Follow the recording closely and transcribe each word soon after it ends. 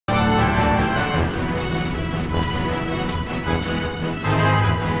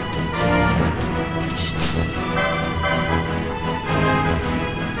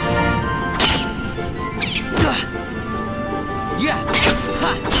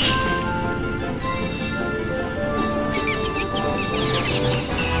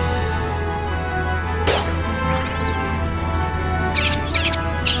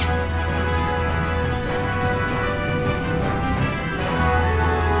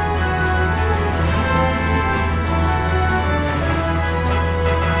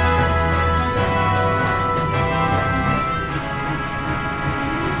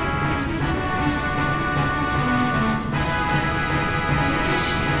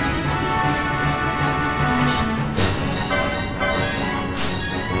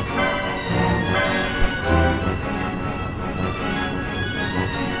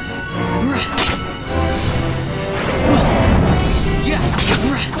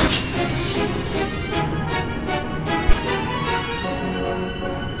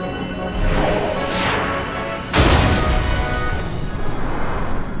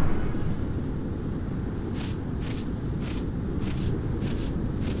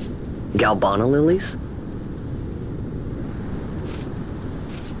Galbana lilies?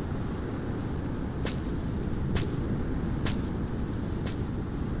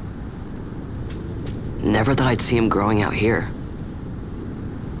 Never thought I'd see him growing out here.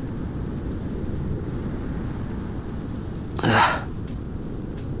 Ugh.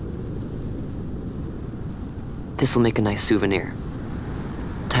 This'll make a nice souvenir.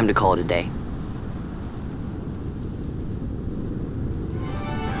 Time to call it a day.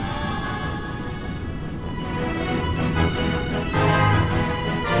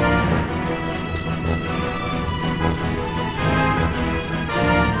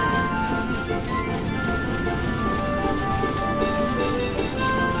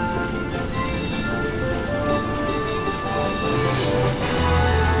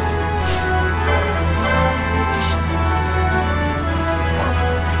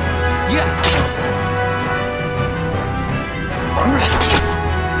 Yeah.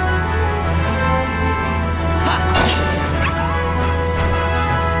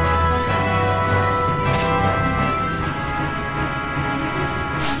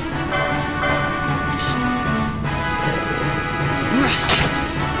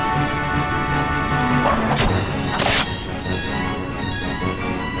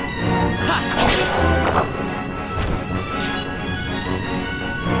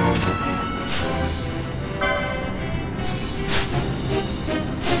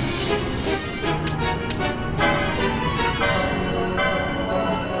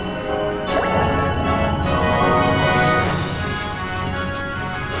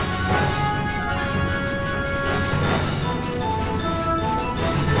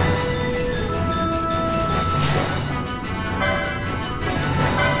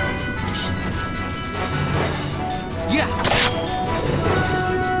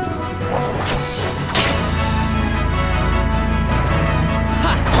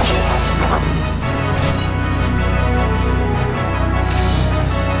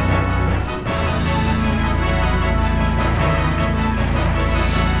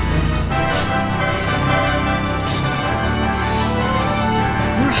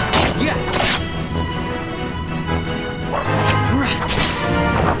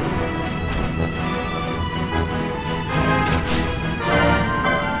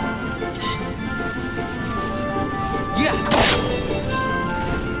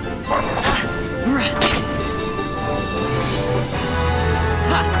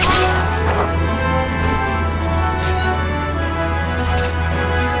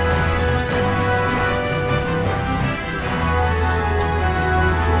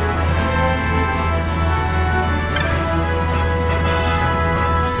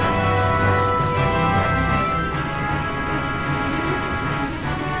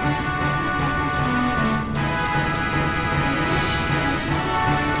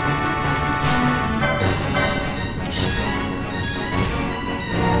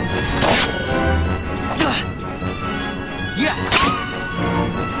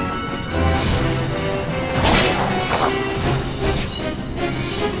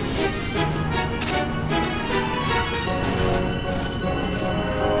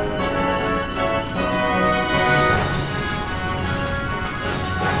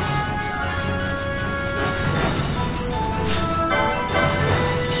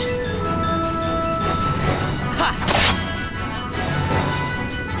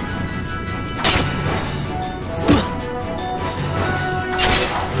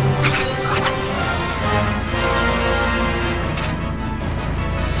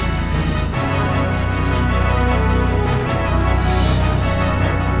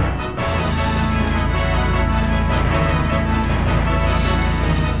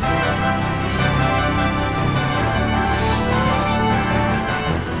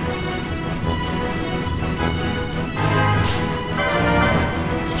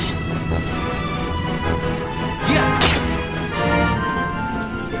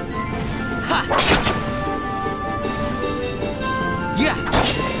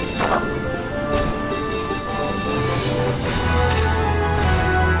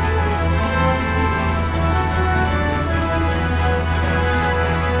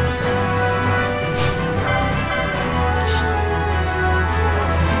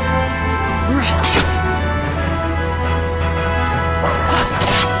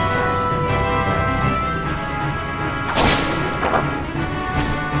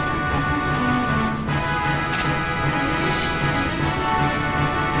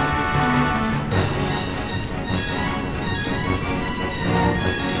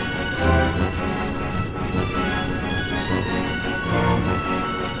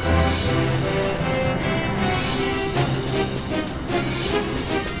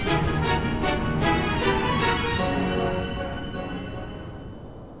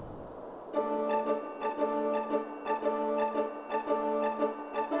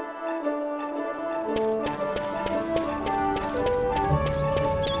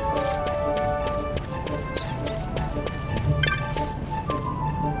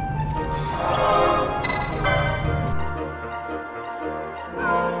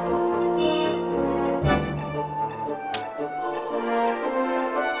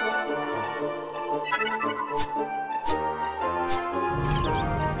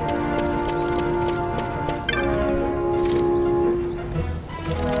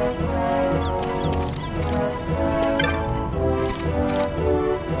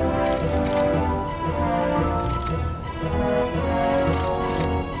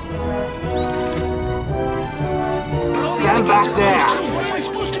 back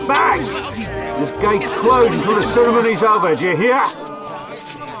there! Back! This gate's closed until the ceremony's over, do you hear?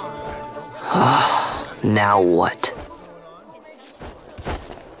 Now what?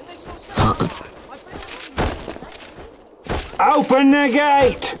 Open the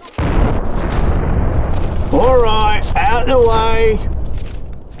gate! Alright, out the way!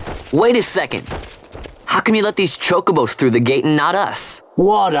 Wait a second. How come you let these chocobos through the gate and not us?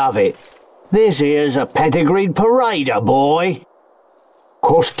 What of it? This here's a pedigreed parader, boy.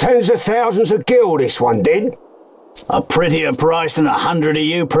 Cost tens of thousands of gil, this one did. A prettier price than 100 of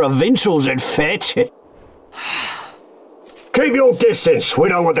you provincials would fetch. Keep your distance. We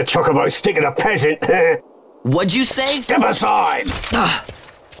don't want the chocobos sticking a peasant. What'd you say? Step aside.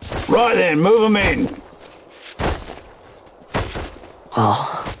 Right then, move them in.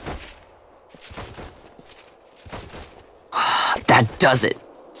 Oh. That does it.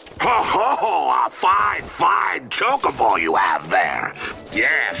 Ho ho ho! A fine chocobo you have there.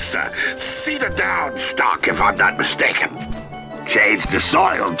 Yes, cedar down stock if I'm not mistaken. Change the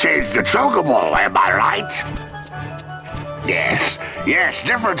soil, change the chocobo, am I right? Yes,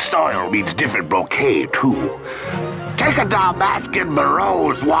 different soil means different bouquet too. Take a Dalmascan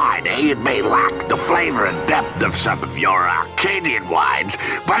Moreau's wine, eh? It may lack the flavor and depth of some of your Arcadian wines,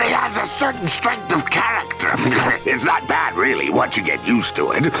 but it has a certain strength of character. It's not bad, really, once you get used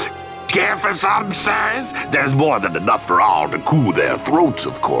to it. Care for some, sirs? There's more than enough for all to cool their throats,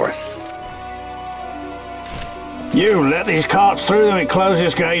 of course. You let these carts through the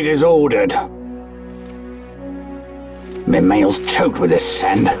closest gate is ordered. My mail's choked with this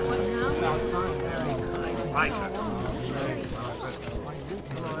sand.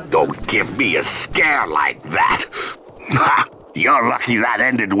 Don't give me a scare like that. You're lucky that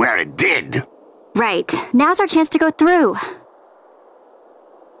ended where it did. Right. Now's our chance to go through.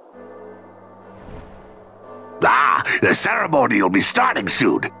 The ceremony will be starting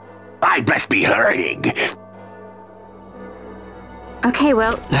soon. I'd best be hurrying. Okay,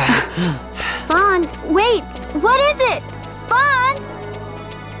 well... Fawn, wait! What is it? Fawn!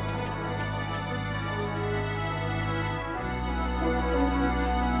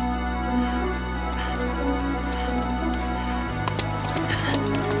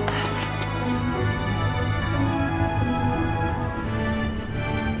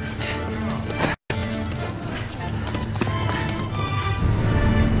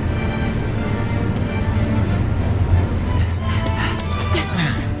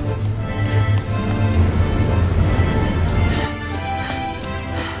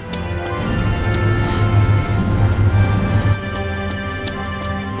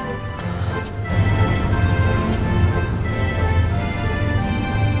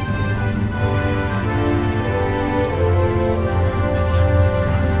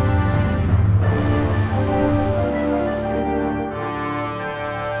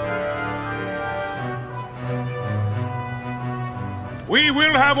 We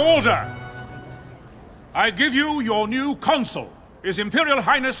will have order. I give you your new consul, His Imperial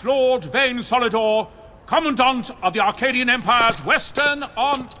Highness Lord Vane Solidor, Commandant of the Arcadian Empire's Western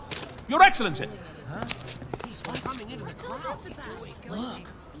Arm... Your Excellency. Huh? He's coming into the crowd. Look.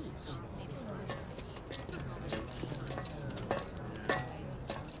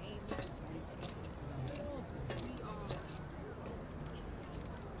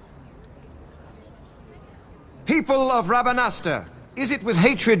 People of Rabanastre, is it with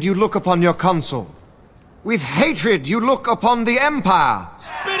hatred you look upon your consul? With hatred you look upon the Empire!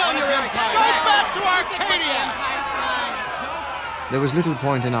 Spit on your empire! Straight back to Arcadia! There was little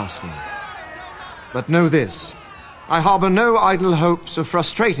point in asking. But know this, I harbor no idle hopes of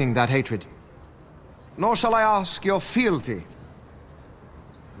frustrating that hatred. Nor shall I ask your fealty.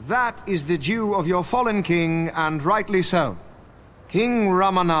 That is the due of your fallen king, and rightly so. King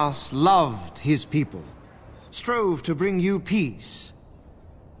Ramanas loved his people, strove to bring you peace.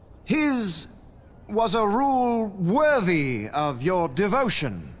 His was a rule worthy of your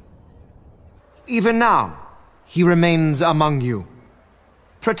devotion. Even now, he remains among you,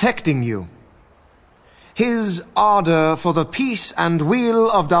 protecting you. His ardor for the peace and weal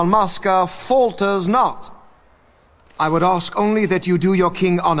of Dalmasca falters not. I would ask only that you do your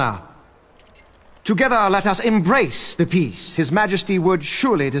king honor. Together let us embrace the peace His Majesty would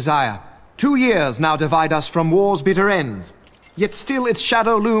surely desire. 2 years now divide us from war's bitter end, yet still its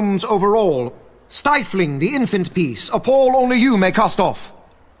shadow looms over all, stifling the infant peace a pall only you may cast off.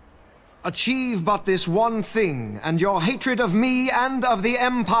 Achieve but this one thing, and your hatred of me and of the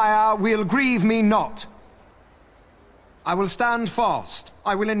Empire will grieve me not. I will stand fast.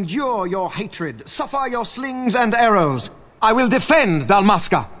 I will endure your hatred, suffer your slings and arrows. I will defend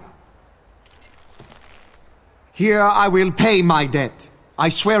Dalmasca. Here I will pay my debt. I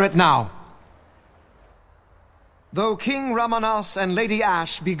swear it now. Though King Ramanas and Lady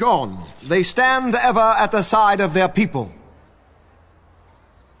Ash be gone, they stand ever at the side of their people.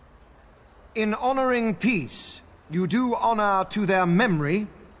 In honoring peace, you do honor to their memory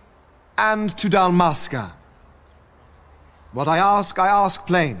and to Dalmasca. What I ask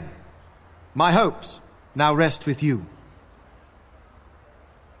plain. My hopes now rest with you.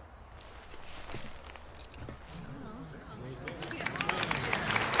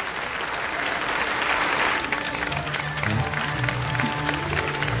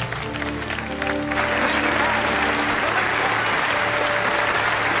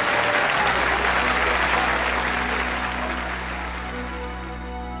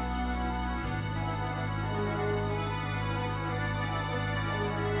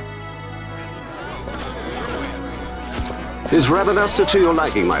 Is Rabanasta to your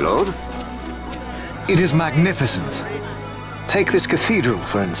liking, my lord? It is magnificent. Take this cathedral,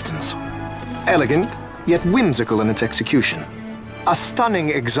 for instance. Elegant, yet whimsical in its execution. A stunning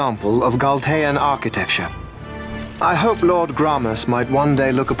example of Galtean architecture. I hope Lord Gramus might one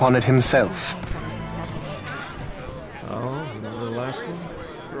day look upon it himself. Oh, the last one?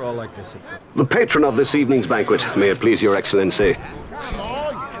 You're all like this. The patron of this evening's banquet, may it please your excellency.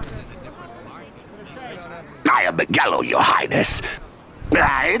 I am Miguel, your highness.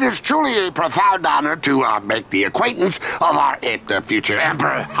 It is truly a profound honor to make the acquaintance of our future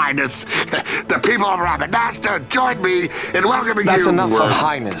emperor, highness. The people of Rabanasta join me in welcoming you. That's enough of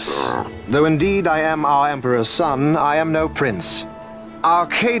highness. Though indeed I am our emperor's son, I am no prince.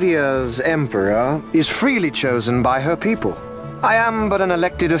 Arcadia's emperor is freely chosen by her people. I am but an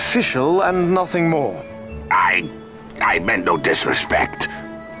elected official and nothing more. I meant no disrespect.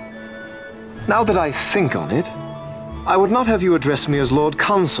 Now that I think on it, I would not have you address me as Lord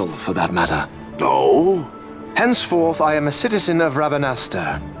Consul, for that matter. No? Henceforth, I am a citizen of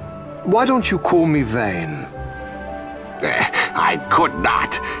Rabanasta. Why don't you call me Vane? I could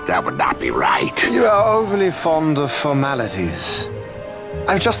not. That would not be right. You are overly fond of formalities.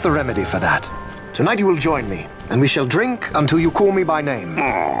 I've just the remedy for that. Tonight you will join me, and we shall drink until you call me by name.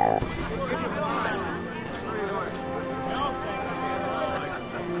 Oh.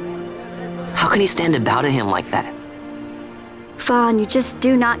 How can he stand about him like that? Fawn, you just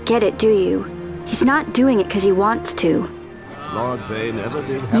do not get it, do you? He's not doing it because he wants to. Lord Vane never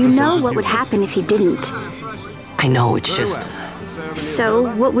did have You a know sense of what would humor. happen if he didn't. I know, it's just...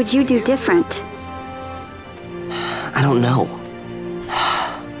 So, what would you do different? I don't know.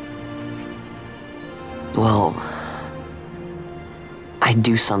 Well... I'd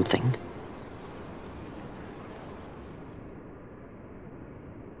do something.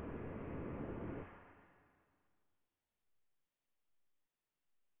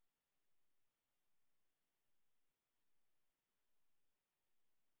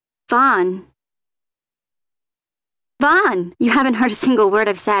 Vaughn. Vaughn! You haven't heard a single word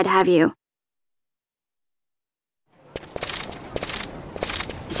I've said, have you?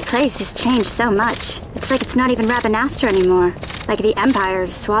 This place has changed so much. It's like it's not even Rabanasta anymore. Like the Empire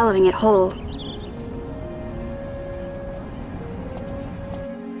is swallowing it whole.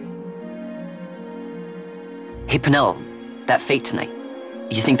 Hey, Penel, that fete tonight.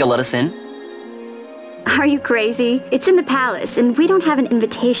 You think they'll let us in? Are you crazy? It's in the palace, and we don't have an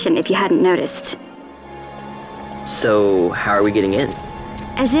invitation if you hadn't noticed. So, how are we getting in?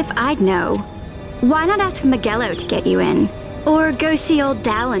 As if I'd know. Why not ask Magello to get you in? Or go see old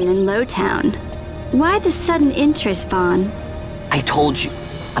Dallin in Lowtown? Why the sudden interest, Vaughn? I told you,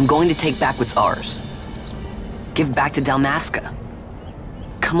 I'm going to take back what's ours. Give back to Dalmasca.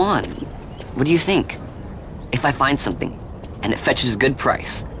 Come on, what do you think? If I find something, and it fetches a good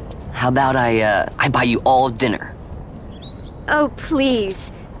price, how about I buy you all dinner? Oh,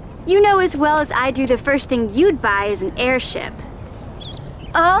 please. You know as well as I do the first thing you'd buy is an airship.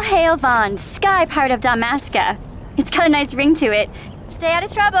 All hail Vaughn, Sky Pirate of Dalmasca. It's got a nice ring to it. Stay out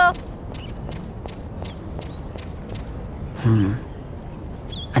of trouble.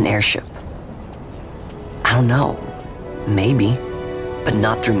 An airship. I don't know. Maybe. But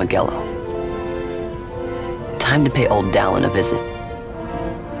not through Magello. Time to pay old Dallin a visit.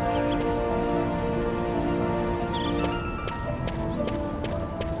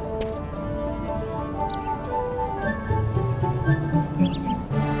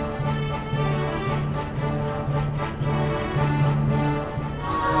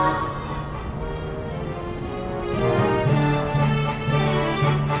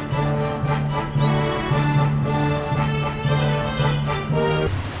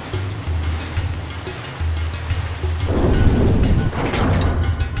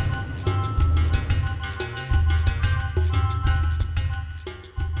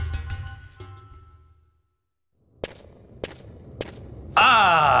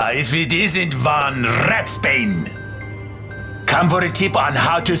 if it isn't Von Ratsbane. Come for a tip on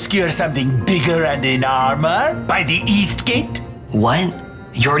how to secure something bigger and in armor by the East Gate? What?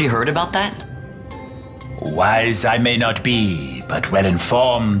 You already heard about that? Wise I may not be, but well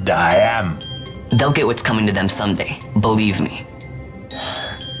informed I am. They'll get what's coming to them someday, believe me.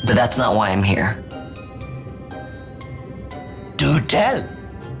 But that's not why I'm here. Do tell.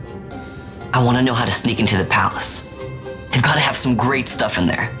 I want to know how to sneak into the palace. They've got to have some great stuff in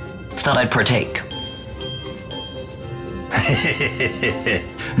there. Thought I'd partake.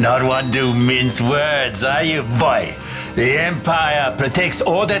 Not one to mince words, are you, boy? The Empire protects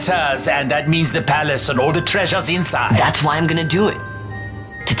all that's hers, and that means the palace and all the treasures inside. That's why I'm gonna do it.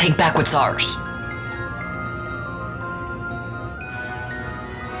 To take back what's ours.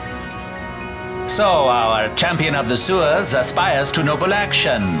 So, our champion of the sewers aspires to noble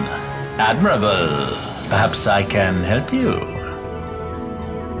action. Admirable. Perhaps I can help you.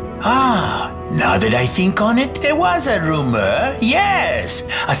 Now that I think on it, there was a rumor. Yes,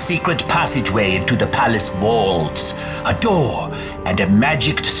 a secret passageway into the palace walls. A door and a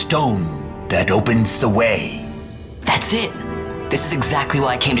magic stone that opens the way. That's it. This is exactly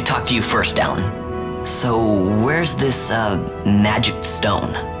why I came to talk to you first, Alan. So, where's this, magic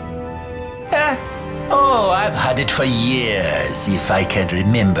stone? Oh, I've had it for years, if I can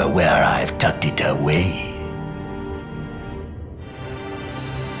remember where I've tucked it away.